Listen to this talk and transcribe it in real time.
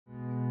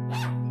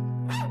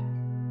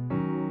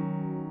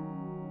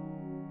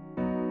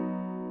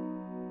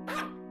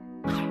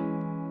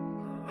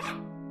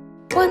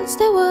Once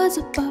there was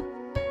a pup,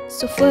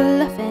 so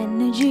full of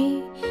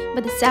energy,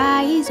 but the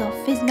size of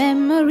his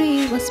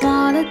memory was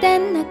smaller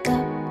than a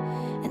cup.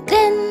 And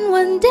then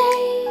one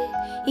day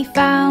he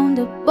found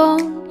a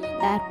bone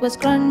that was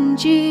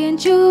crunchy and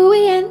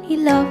chewy, and he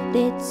loved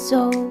it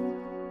so.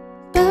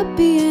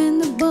 Puppy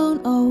and the bone,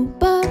 oh,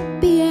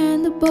 puppy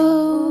and the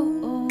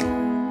bone.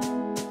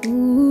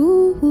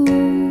 Ooh.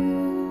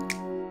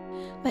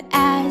 But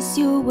as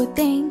you would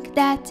think,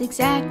 that's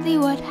exactly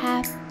what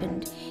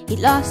happened. He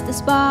lost the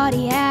spot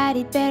he had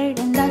it buried,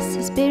 and thus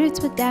his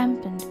spirits were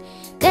dampened.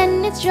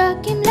 Then it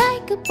struck him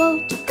like a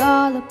bolt to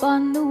call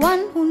upon the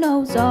one who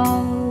knows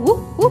all.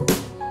 Woo, woo.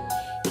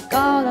 He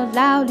called out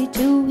loudly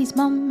to his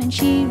mom, and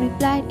she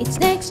replied, "It's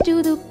next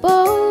to the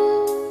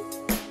bowl."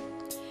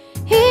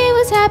 He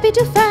was happy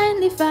to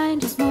finally find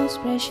his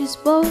most precious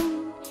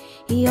bone.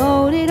 He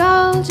owed it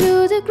all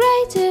to the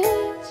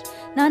greatest,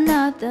 none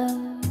other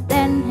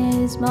than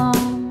his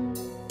mom.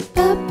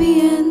 Puppy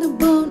and the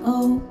bone,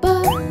 oh,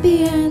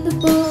 puppy and the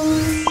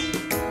bone.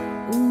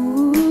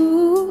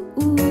 Ooh,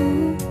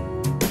 ooh.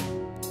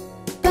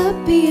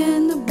 Puppy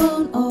and the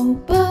bone, oh,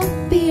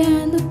 puppy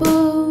and the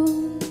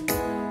bone.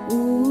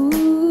 Ooh,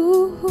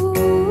 ooh,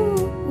 ooh.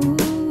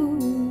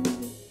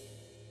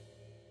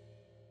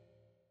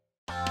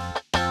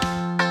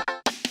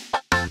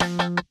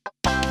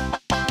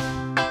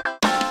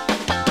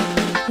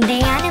 The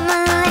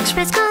Animal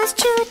Express goes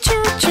choo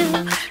choo choo,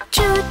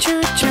 choo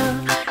choo choo,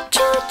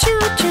 choo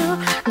choo choo.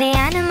 The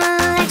Animal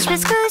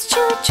Express goes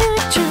choo choo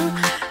choo,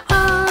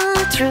 all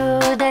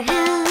through the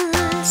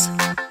hills.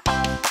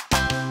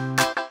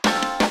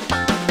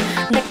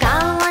 The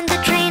cow on the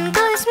train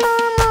goes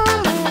moo moo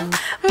moo,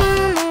 moo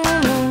moo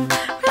moo,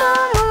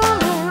 moo moo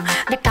moo.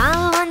 The cow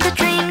on the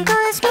train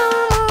goes moo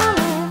moo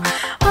moo,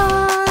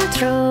 all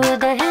through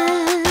the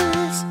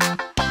hills.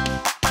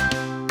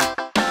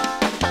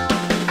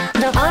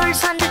 The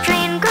horse on the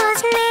train goes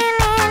neigh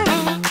neigh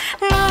neigh,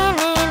 neigh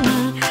neigh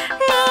neigh,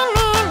 neigh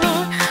neigh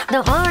neigh.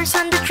 The horse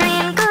on the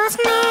train goes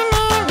neigh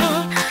neigh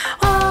neigh,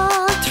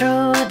 all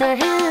through the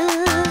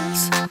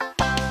hills.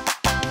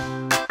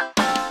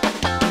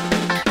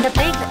 The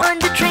pig on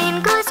the train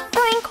goes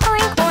oink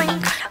oink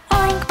oink,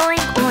 oink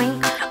oink oink,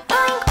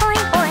 oink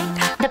oink oink.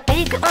 The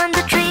pig on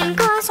the train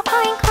goes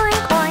oink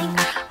oink oink,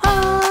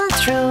 all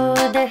through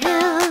the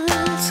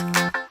hills.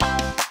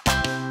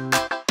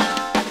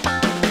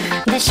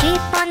 The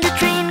sheep on the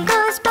train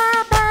goes ba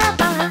ba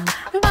ba,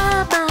 ba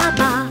ba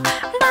ba,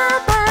 ba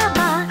ba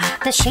ba.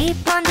 The sheep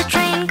on the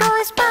train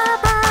goes ba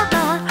ba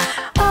ba,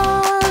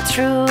 all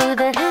through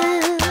the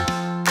hill.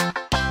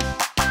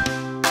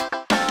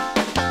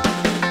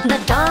 The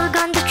dog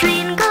on the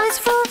train goes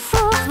woof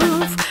woof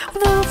woof,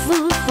 woof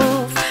woof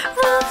woof,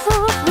 woof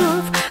woof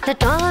woof. The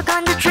dog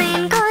on the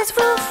train goes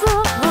woof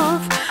woof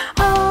woof,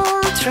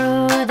 all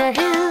through the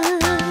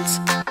hills.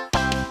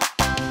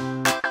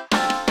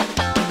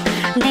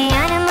 The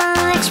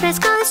Animal Express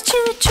goes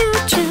choo choo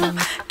choo,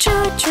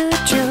 choo choo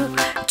choo,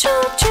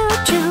 choo choo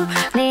choo.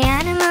 The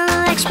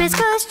Animal Express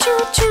goes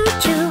choo choo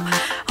choo,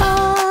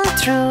 all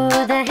through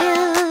the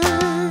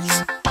hills.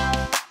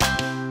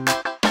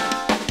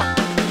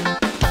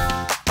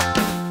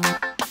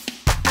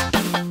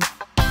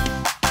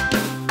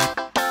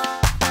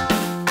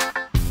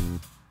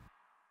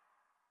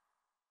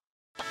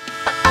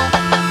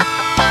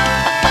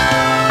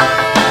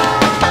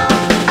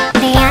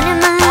 The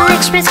Animal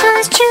Express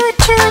goes choo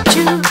choo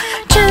choo,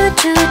 choo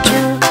choo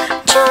choo,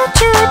 choo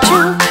choo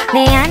choo.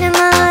 The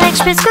Animal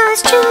Express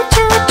goes choo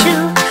choo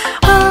choo,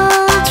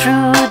 all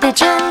through the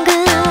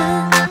jungle.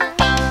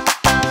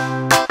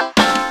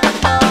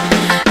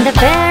 The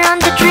bear on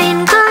the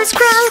train goes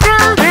growl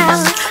growl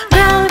growl,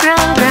 growl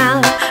growl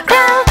growl,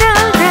 growl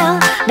growl growl.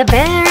 The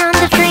bear on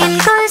the train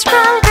goes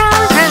growl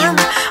growl growl,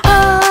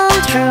 all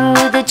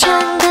through the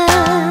jungle.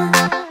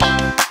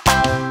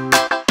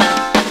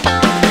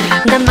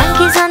 The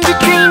monkeys on the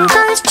train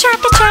goes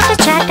chatter chatter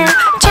chatter,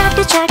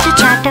 chatter chatter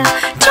chatter,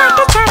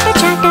 chatter chatter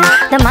chatter.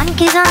 The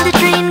monkeys on the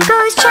train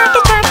goes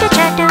chatter chatter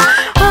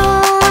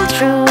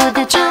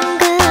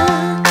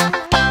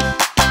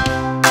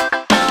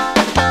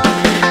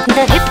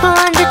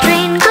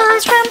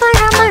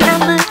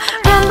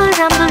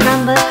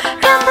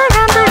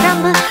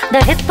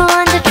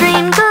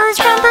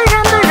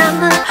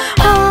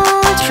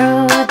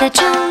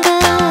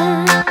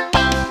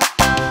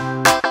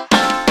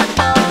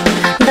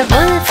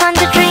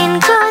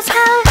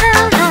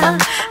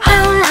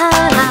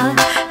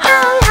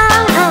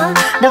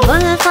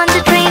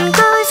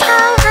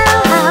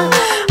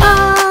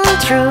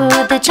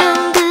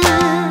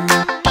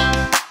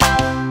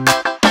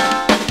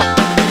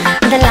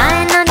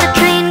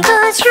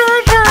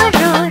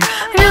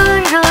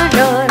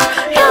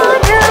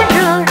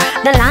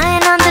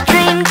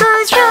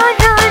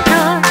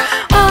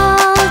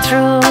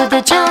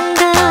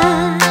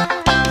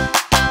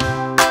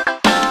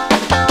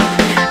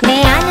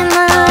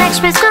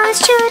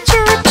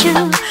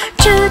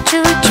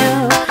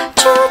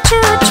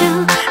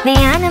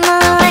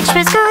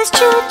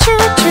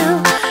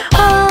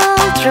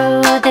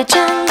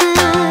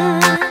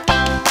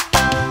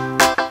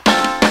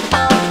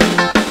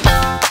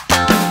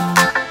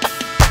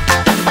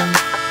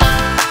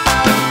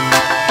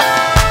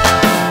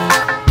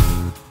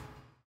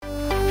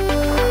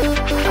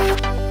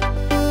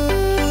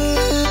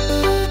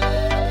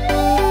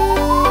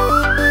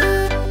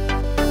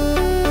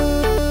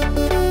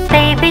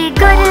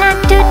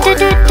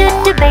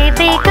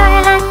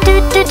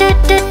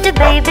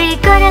Baby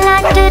gorilla,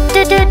 do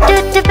do do do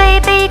do,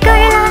 baby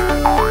gorilla.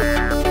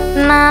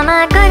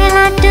 Mama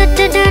gorilla, do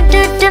do do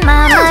do do,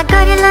 mama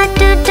gorilla,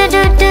 do do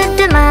do do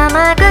do,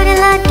 mama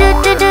gorilla, do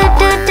do do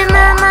do do,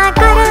 mama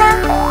gorilla.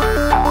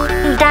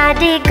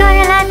 Daddy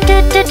gorilla, do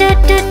do do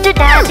do do,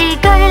 daddy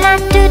gorilla,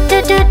 do do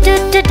do do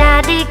do,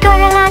 daddy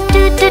gorilla,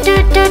 do do do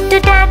do do,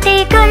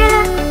 daddy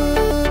gorilla.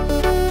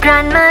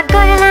 Grandma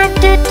gorilla,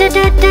 do do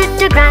do do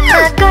do,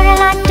 grandma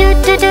gorilla, do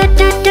do do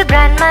do do,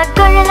 grandma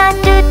gorilla,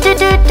 do do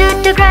do do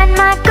do,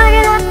 grandma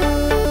gorilla.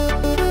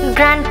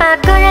 Grandpa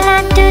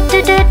gorilla, do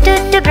do do do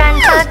do,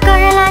 grandpa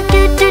gorilla,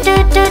 do do do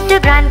do do,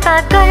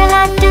 grandpa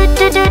gorilla, do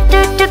do do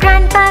do do,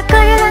 grandpa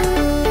gorilla.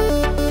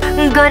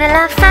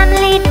 Gorilla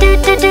family, do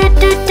do do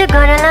do do,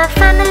 gorilla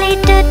family,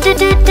 do do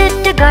do do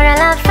do,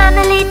 gorilla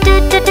family, do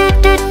do do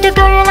do do,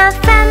 gorilla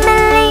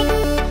family.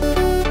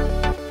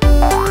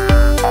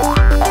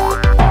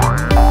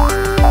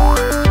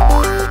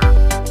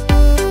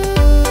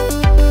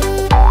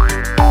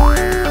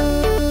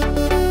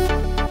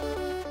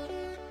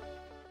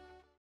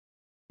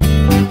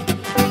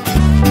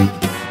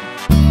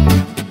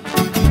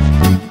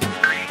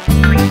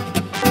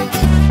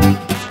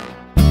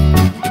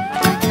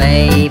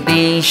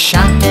 Baby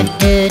shark, do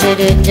do do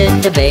do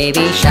do do,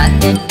 baby shark,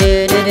 do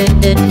do do do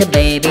do do,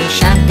 baby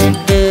shark, do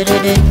do do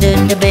do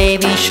do do,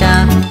 baby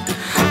shark.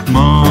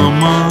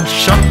 Mama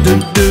shark, do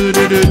do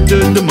do do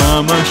do do,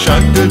 mama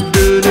shark, do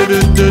do do do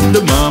do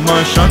do,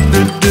 mama shark, do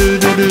do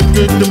do do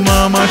do do,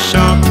 mama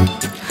shark.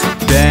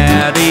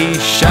 Daddy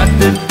shark,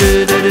 do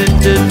do do do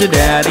do do,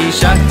 daddy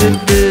shark, do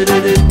do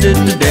do do do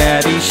do,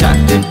 daddy shark,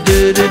 do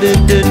do do do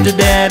do do,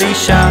 daddy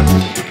shark.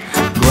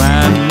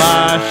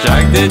 Grandma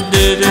shark, do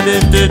do do do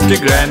do do,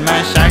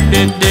 grandma shark,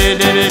 do do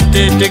do do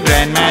do do,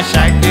 grandma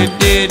shark, do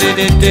do do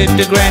do do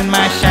do,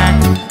 grandma shark.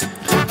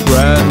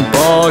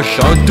 Grandpa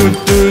shark, do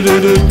do do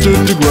do do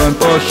do,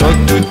 grandpa shark,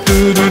 do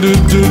do do do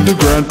do do,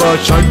 grandpa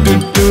shark, do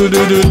do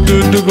do do do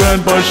do,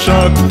 grandpa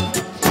shark.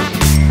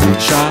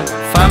 Shark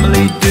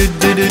family, do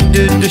do do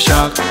do do,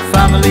 shark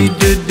family,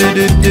 do do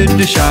do do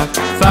do, shark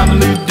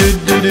family, do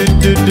do do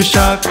do do,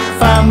 shark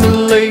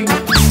family.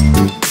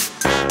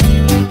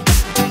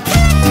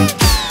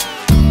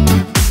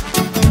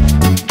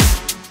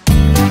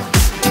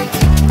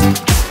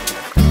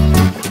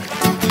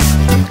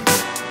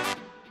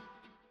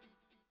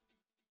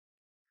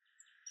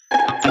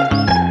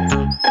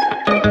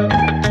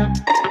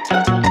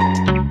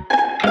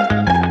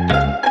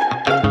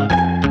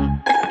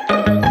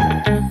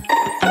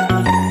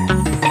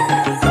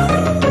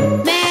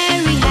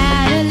 Mary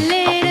had a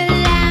little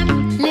lamb,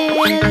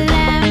 little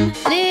lamb,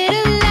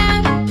 little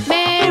lamb.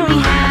 Mary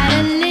had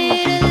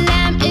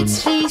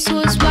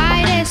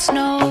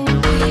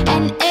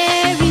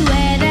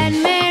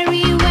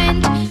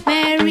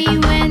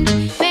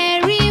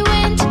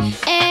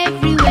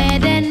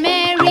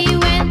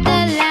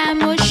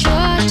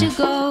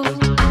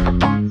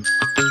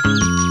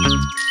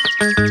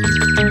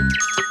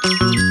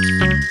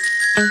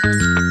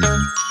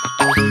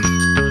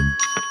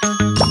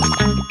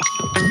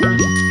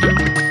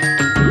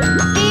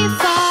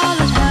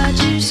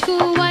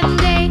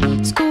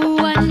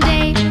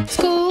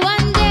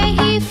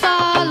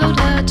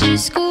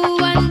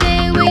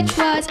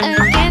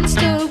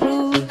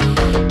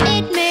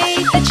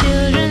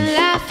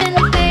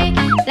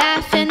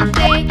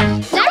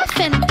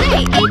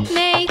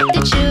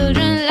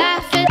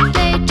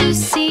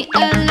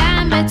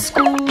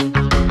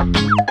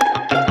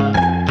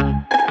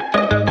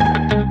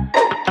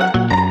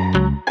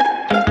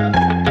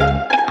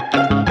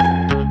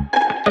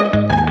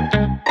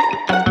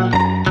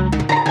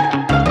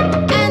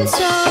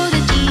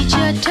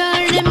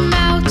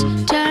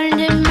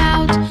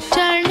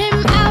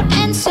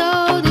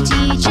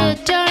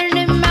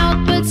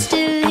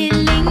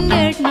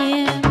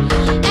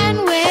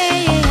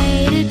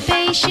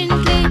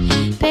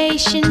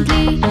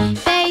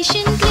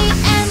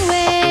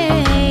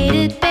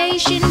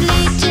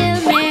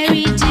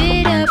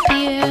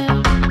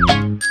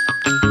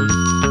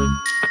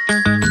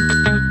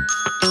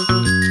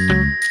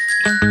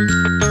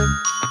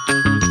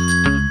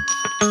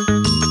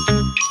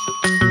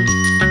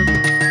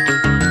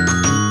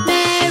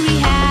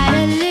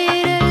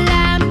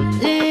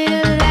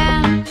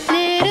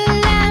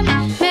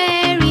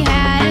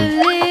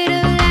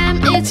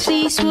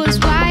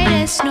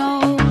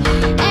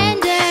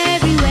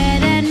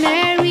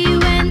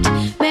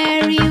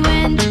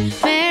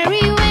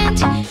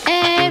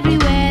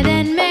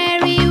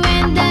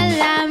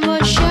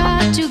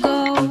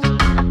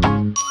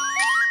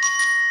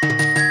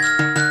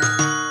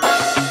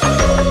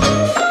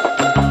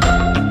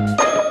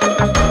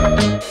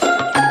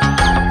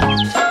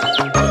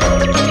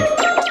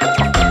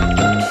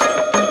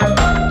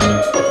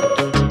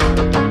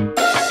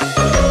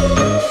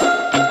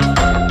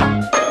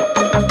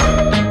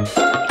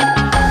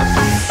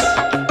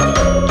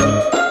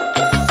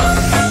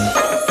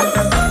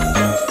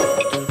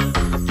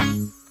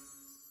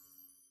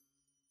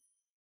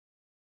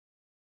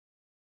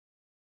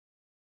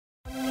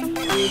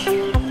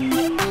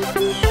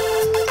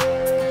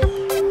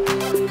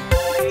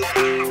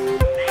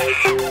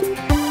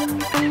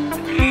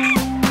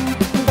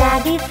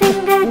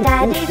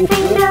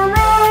finger,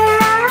 where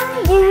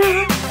are you?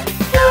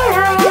 Here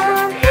I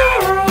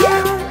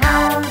am,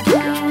 how do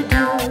you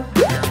do?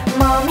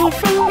 Mommy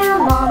finger,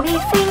 where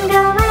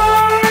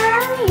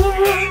are you?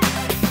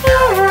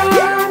 Here I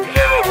am,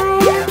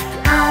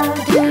 how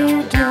do you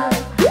do?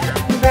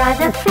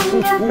 Brother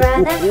finger,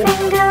 where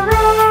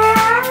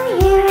are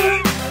you?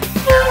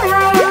 Here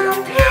I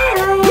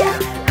am,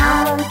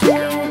 how do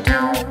you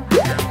do?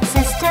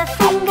 Sister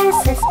finger,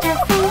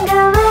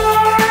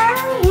 where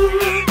are you?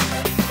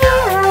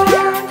 Here I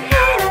am,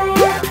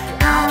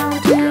 how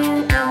do you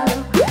do?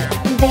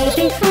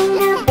 Baby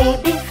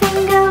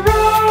finger,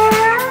 where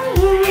are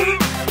you?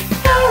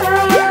 Here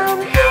I am,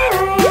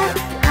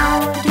 how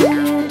do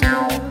you do?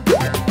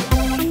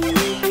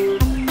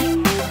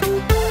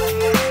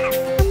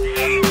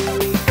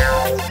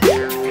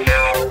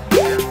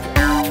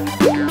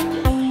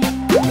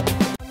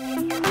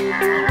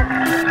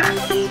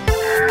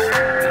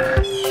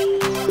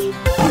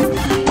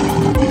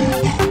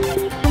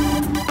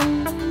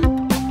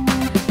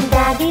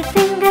 Daddy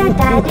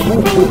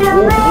finger,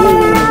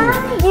 where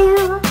are you?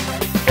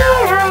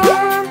 Here I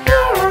am,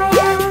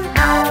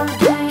 how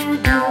do you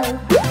do?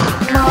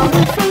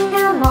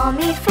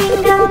 Mommy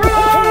finger,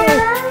 where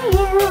are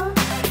you?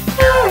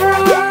 Here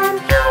I am,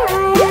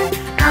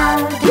 how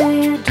do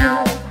you do?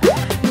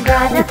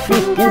 Brother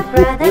finger,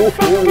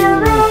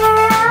 where